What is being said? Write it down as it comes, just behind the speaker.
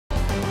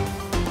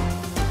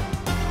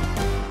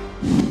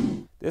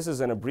This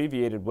is an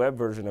abbreviated web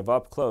version of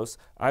Up Close.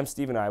 I'm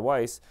Stephen I.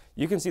 Weiss.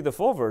 You can see the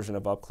full version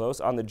of Up Close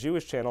on the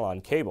Jewish channel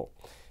on cable.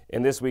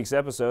 In this week's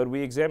episode,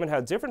 we examine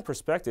how different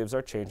perspectives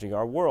are changing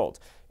our world.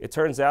 It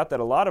turns out that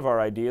a lot of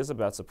our ideas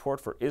about support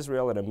for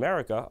Israel and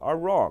America are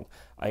wrong.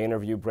 I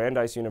interview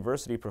Brandeis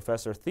University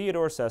professor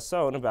Theodore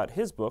Sasson about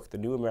his book, The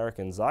New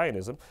American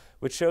Zionism,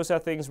 which shows how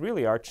things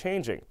really are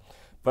changing.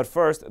 But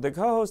first, the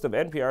co-host of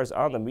NPR's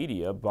On the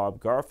Media, Bob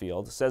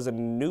Garfield, says in a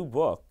new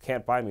book,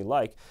 Can't Buy Me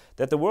Like,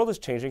 that the world is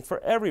changing for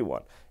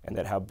everyone, and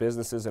that how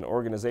businesses and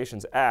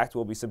organizations act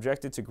will be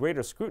subjected to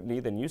greater scrutiny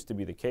than used to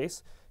be the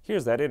case.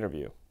 Here's that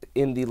interview.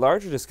 In the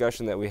larger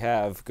discussion that we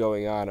have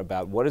going on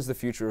about what is the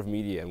future of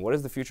media and what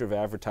is the future of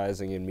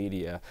advertising in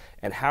media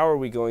and how are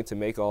we going to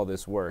make all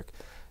this work,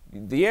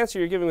 the answer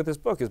you're giving with this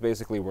book is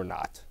basically we're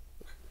not.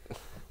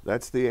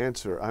 That's the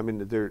answer. I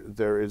mean,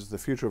 there is the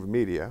future of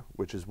media,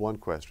 which is one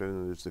question,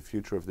 and there's the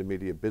future of the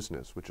media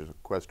business, which is a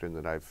question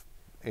that I've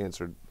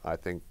answered, I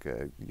think,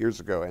 years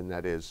ago, and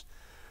that is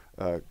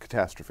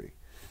catastrophe.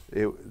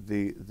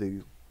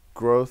 The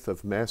growth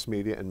of mass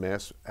media and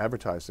mass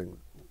advertising,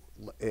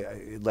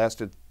 it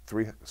lasted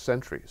 3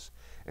 centuries,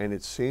 and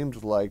it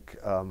seemed like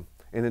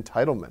an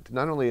entitlement.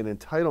 Not only an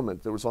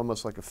entitlement, there was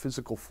almost like a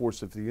physical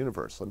force of the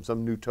universe,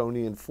 some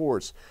Newtonian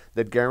force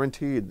that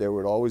guaranteed there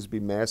would always be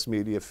mass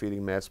media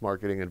feeding mass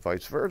marketing and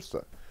vice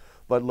versa.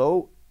 But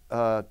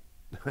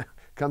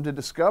come to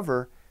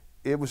discover,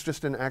 it was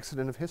just an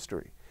accident of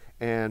history.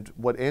 And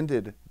what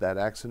ended that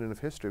accident of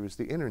history was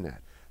the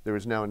internet. There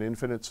is now an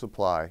infinite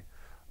supply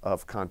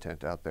of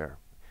content out there.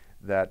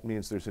 That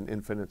means there's an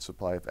infinite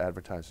supply of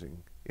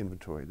advertising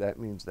inventory. That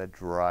means that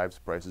drives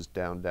prices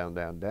down, down,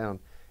 down, down.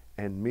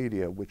 And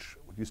media, which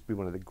used to be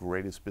one of the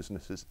greatest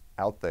businesses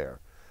out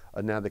there,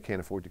 now they can't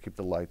afford to keep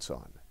the lights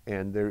on.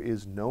 And there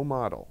is no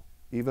model,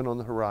 even on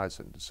the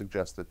horizon, to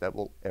suggest that that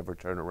will ever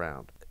turn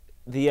around.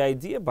 The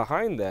idea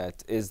behind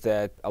that is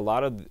that a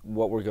lot of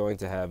what we're going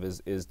to have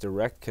is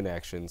direct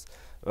connections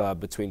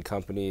between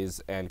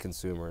companies and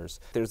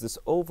consumers. There's this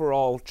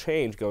overall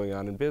change going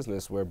on in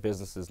business where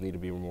businesses need to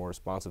be more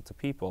responsive to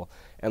people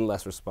and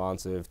less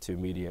responsive to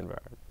media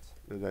environments.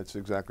 That's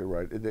exactly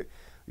right.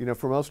 You know,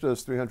 for most of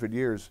those 300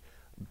 years,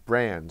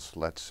 brands,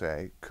 let's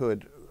say,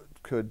 could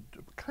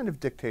kind of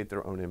dictate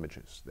their own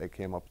images. They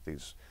came up with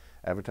these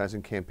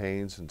advertising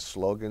campaigns and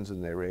slogans,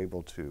 and they were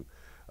able to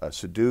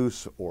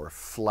seduce or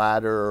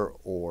flatter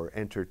or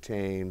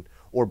entertain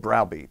or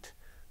browbeat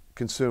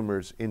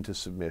consumers into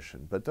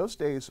submission. But those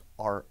days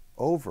are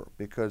over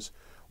because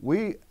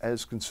we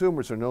as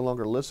consumers are no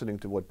longer listening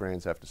to what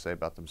brands have to say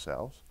about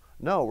themselves.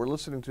 No, we're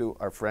listening to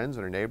our friends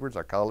and our neighbors,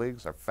 our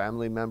colleagues, our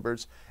family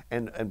members,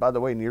 and by the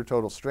way, near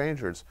total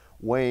strangers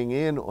weighing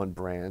in on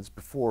brands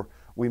before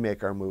we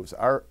make our moves.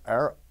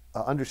 Our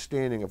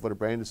understanding of what a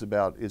brand is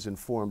about is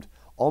informed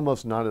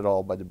almost not at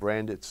all by the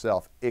brand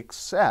itself,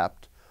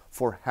 except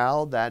for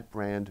how that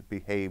brand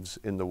behaves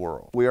in the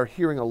world. We are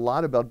hearing a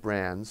lot about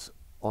brands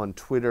on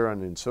Twitter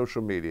and in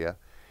social media,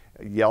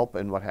 Yelp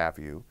and what have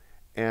you,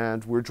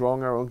 and we're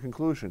drawing our own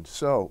conclusions.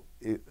 So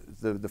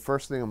the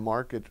first thing a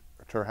marketer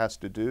has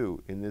to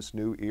do in this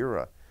new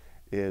era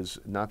is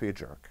not be a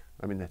jerk.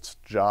 I mean, that's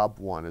job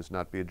one, is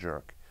not be a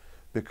jerk.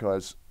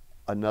 Because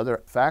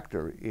another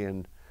factor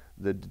in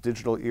the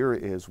digital era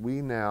is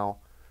we now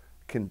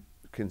can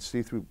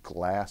see through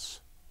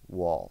glass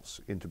walls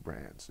into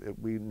brands.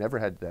 We never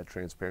had that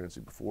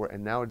transparency before,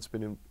 and now it's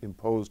been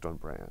imposed on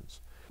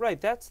brands. Right,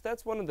 that's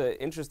one of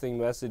the interesting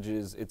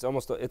messages. It's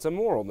a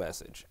moral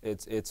message.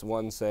 It's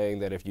one saying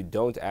that if you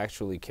don't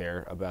actually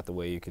care about the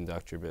way you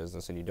conduct your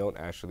business and you don't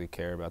actually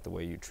care about the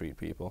way you treat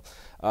people,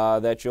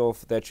 that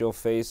you'll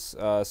face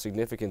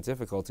significant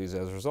difficulties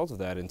as a result of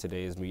that in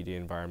today's media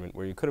environment,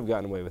 where you could have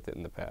gotten away with it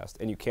in the past,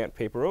 and you can't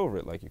paper over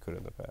it like you could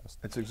in the past.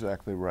 That's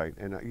exactly right.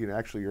 And you know,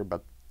 actually,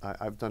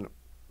 I've done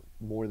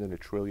more than 1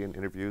 trillion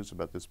interviews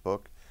about this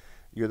book.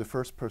 You're the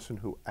first person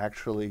who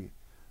actually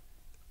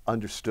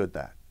understood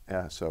that.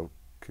 So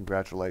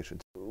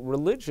congratulations.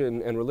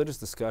 Religion and religious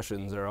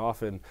discussions are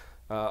often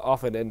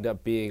end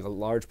up being a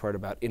large part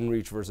about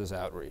in-reach versus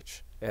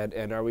outreach.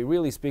 And are we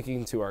really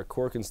speaking to our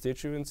core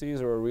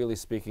constituencies, or are we really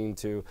speaking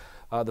to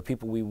the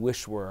people we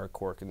wish were our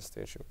core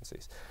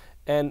constituencies?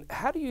 And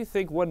how do you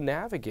think one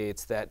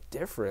navigates that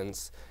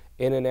difference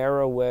in an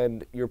era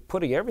when you're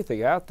putting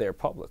everything out there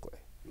publicly?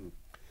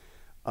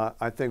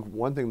 I think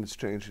one thing that's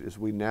changed is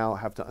we now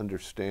have to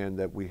understand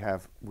that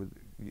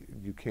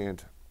you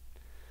can't,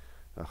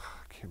 I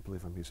can't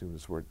believe I'm using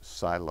this word,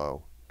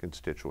 silo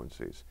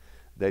constituencies.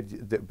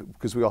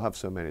 Because we all have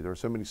so many. There are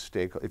so many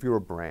stakeholders. If you're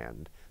a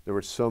brand, there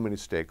are so many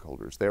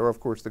stakeholders. There are, of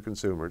course, the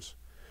consumers,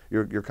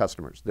 your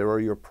customers. There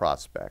are your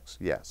prospects,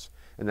 yes.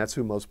 And that's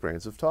who most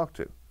brands have talked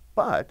to.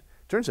 But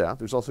it turns out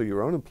there's also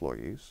your own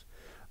employees.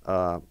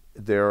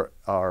 There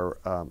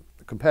are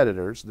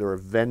competitors. There are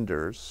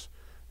vendors,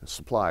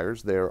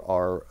 suppliers. There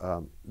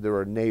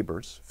are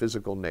neighbors,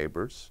 physical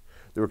neighbors.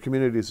 There are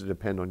communities that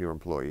depend on your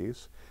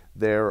employees.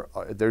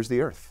 There's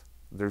the earth.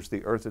 There's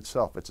the earth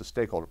itself. It's a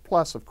stakeholder.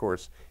 Plus, of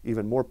course,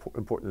 even more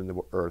important than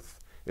the earth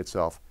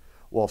itself,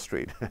 Wall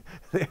Street.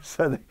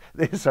 So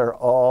these are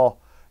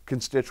all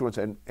constituents,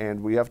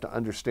 and we have to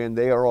understand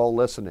they are all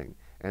listening,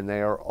 and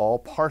they are all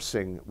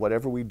parsing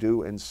whatever we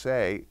do and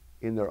say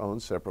in their own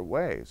separate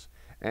ways.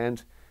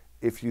 And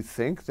if you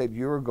think that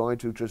you're going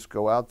to just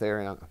go out there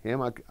and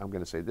I'm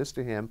going to say this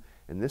to him,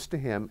 and this to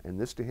him, and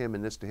this to him,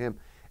 and this to him,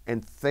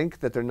 and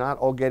think that they're not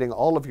all getting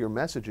all of your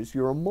messages,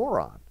 you're a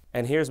moron.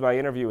 And here's my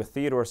interview with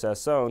Theodore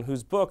Sasson,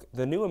 whose book,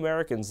 The New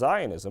American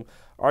Zionism,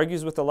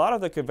 argues with a lot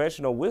of the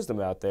conventional wisdom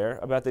out there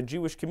about the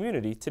Jewish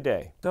community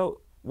today.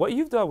 So what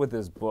you've done with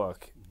this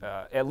book,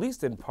 at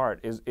least in part,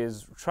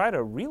 is try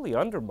to really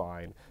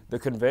undermine the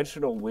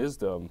conventional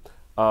wisdom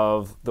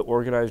of the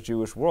organized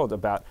Jewish world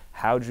about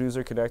how Jews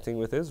are connecting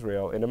with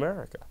Israel in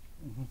America.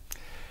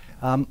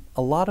 Mm-hmm.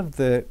 A lot of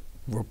the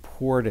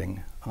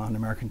reporting on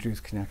American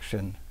Jews'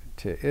 connection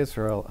to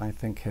Israel, I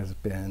think, has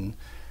been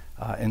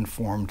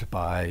informed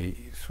by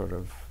sort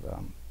of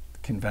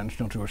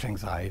conventional Jewish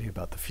anxiety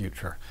about the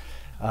future.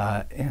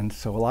 And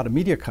so a lot of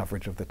media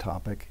coverage of the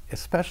topic,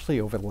 especially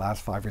over the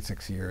last 5 or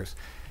 6 years,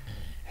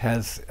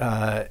 has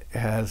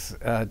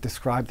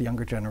described the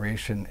younger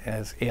generation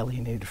as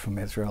alienated from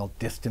Israel,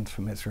 distant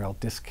from Israel,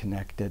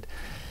 disconnected.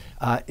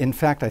 In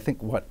fact, I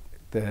think what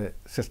the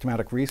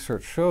systematic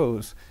research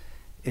shows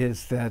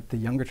is that the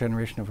younger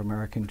generation of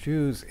American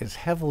Jews is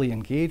heavily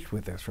engaged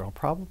with Israel,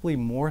 probably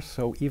more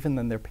so even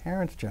than their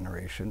parents'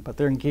 generation, but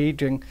they're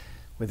engaging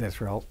with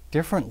Israel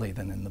differently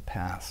than in the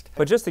past.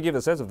 But just to give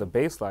a sense of the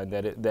baseline,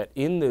 that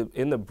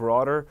in the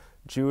broader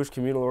Jewish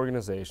communal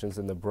organizations,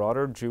 in the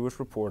broader Jewish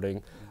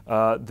reporting,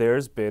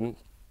 there's been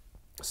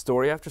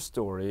story after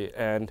story,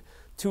 and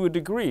to a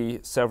degree,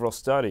 several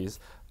studies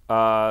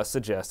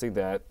suggesting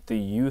that the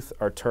youth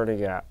are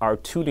tuning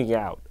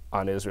out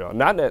on Israel.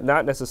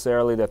 Not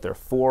necessarily that they're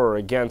for or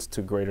against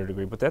to a greater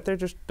degree, but that they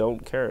just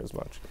don't care as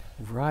much.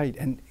 Right,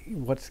 and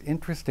what's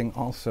interesting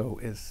also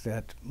is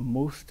that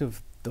most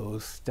of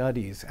those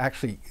studies,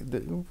 actually,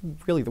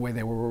 really the way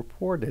they were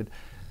reported,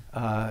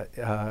 are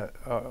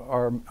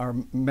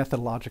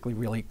methodologically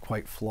really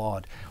quite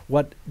flawed.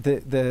 What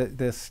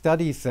the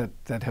studies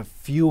that have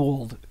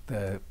fueled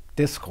the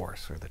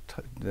discourse or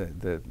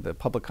the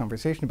public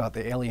conversation about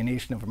the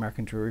alienation of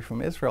American Jewry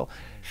from Israel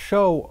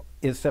show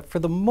is that for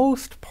the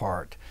most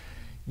part,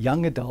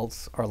 young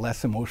adults are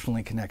less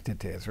emotionally connected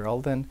to Israel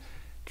than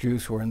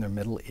Jews who are in their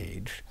middle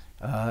age.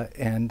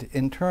 And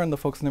in turn, the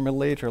folks in their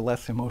middle age are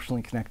less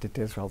emotionally connected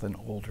to Israel than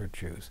older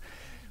Jews.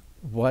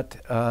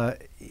 What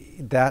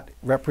that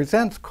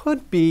represents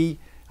could be,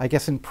 I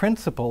guess in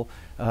principle,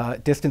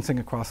 distancing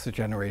across the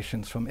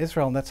generations from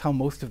Israel, and that's how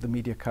most of the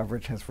media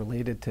coverage has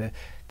related to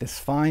this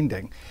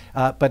finding.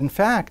 But in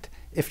fact,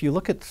 if you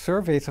look at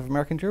surveys of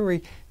American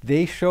Jewry,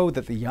 they show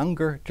that the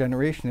younger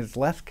generation is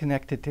less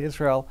connected to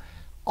Israel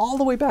all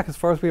the way back as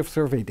far as we have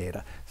survey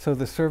data. So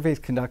the surveys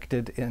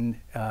conducted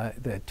in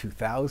the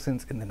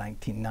 2000s, in the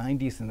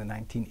 1990s, in the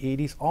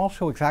 1980s, all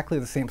show exactly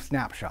the same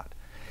snapshot.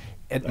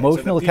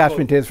 Emotional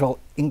attachment to Israel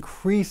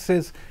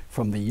increases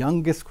from the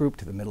youngest group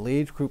to the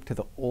middle-aged group to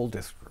the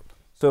oldest group.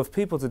 So if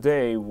people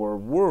today were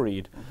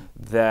worried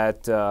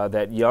that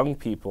that young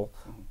people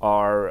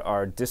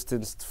are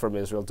distanced from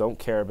Israel, don't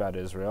care about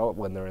Israel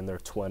when they're in their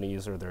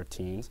 20s or their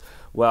teens,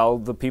 well,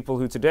 the people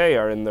who today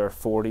are in their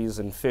 40s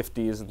and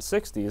 50s and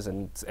 60s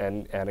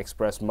and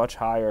express much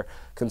higher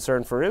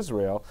concern for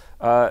Israel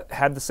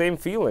had the same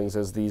feelings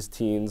as these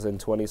teens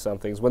and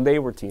 20-somethings when they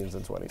were teens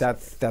and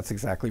 20-somethings. That's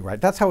exactly right.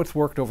 That's how it's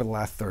worked over the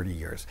last 30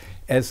 years.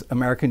 As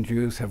American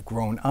Jews have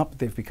grown up,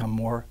 they've become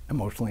more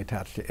emotionally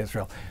attached to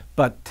Israel.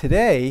 But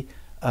today,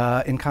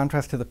 in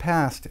contrast to the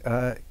past,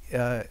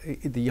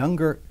 the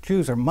younger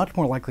Jews are much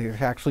more likely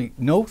to actually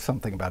know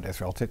something about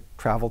Israel, to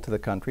travel to the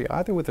country,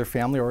 either with their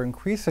family or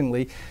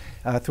increasingly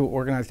through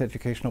organized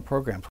educational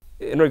programs.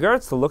 In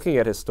regards to looking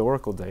at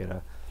historical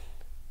data,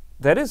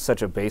 that is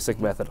such a basic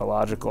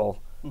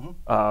methodological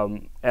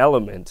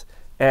element.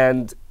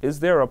 And is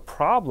there a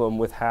problem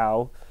with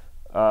how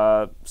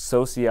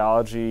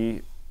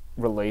sociology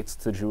relates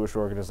to Jewish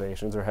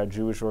organizations, or how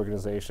Jewish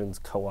organizations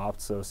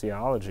co-opt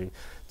sociology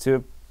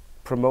to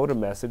promote a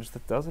message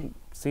that doesn't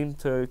seem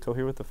to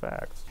cohere with the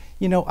facts?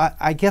 You know,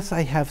 I guess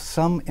I have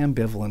some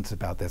ambivalence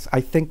about this. I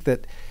think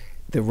that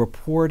the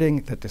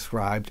reporting that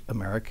described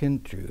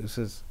American Jews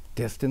as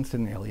distanced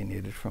and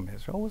alienated from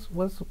Israel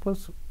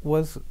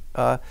was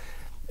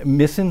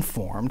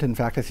misinformed. In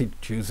fact, I see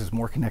Jews as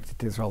more connected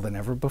to Israel than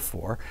ever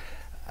before.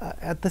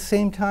 At the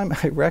same time,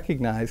 I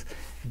recognize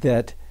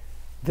that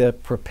the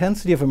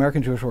propensity of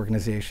American Jewish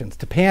organizations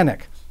to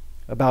panic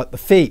about the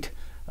fate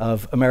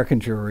of American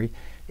Jewry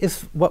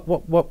is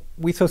what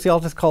we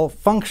sociologists call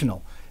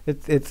functional.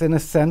 It's in a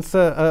sense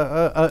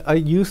a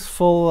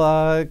useful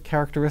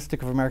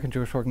characteristic of American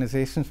Jewish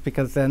organizations,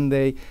 because then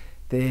they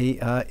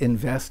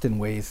invest in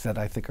ways that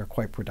I think are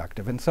quite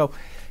productive. And so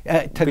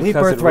to leave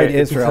birthright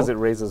Israel, because it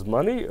raises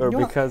money, or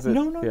because it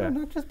no,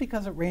 not just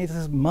because it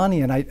raises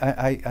money. And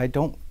I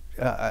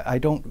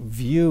don't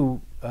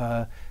view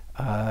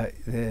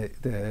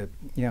the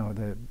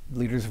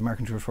leaders of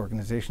American Jewish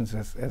organizations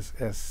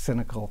as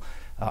cynical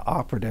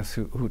operatives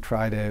who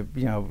try to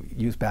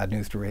use bad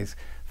news to raise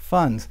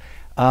funds.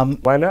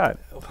 Why not?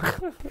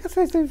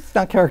 It's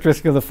not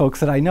characteristic of the folks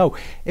that I know.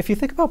 If you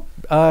think about,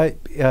 are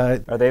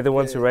they the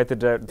ones who write the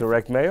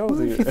direct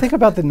mail? If you think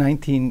about the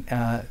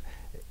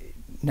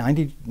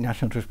 1990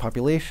 National Jewish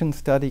Population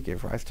Study,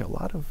 gave rise to a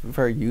lot of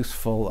very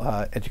useful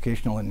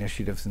educational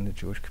initiatives in the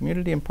Jewish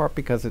community, in part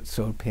because it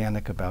sowed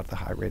panic about the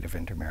high rate of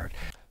intermarriage.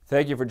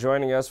 Thank you for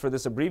joining us for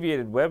this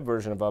abbreviated web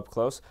version of Up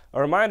Close.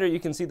 A reminder, you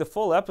can see the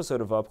full episode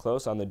of Up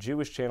Close on the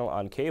Jewish channel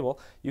on cable.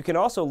 You can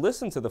also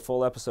listen to the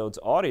full episode's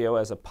audio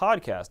as a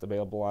podcast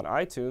available on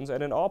iTunes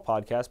and in all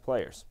podcast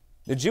players.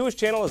 The Jewish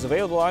channel is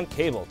available on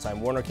cable.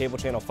 Time Warner Cable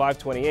Channel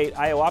 528,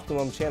 IO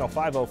Optimum Channel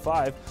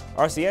 505,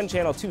 RCN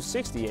Channel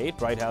 268,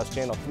 Bright House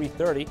Channel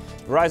 330,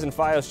 Verizon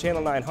Fios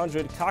Channel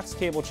 900, Cox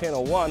Cable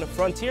Channel 1,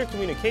 Frontier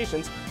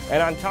Communications,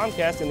 and on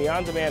Comcast in the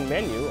on-demand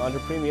menu under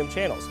Premium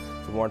Channels.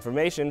 For more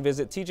information,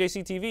 visit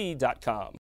tjctv.com.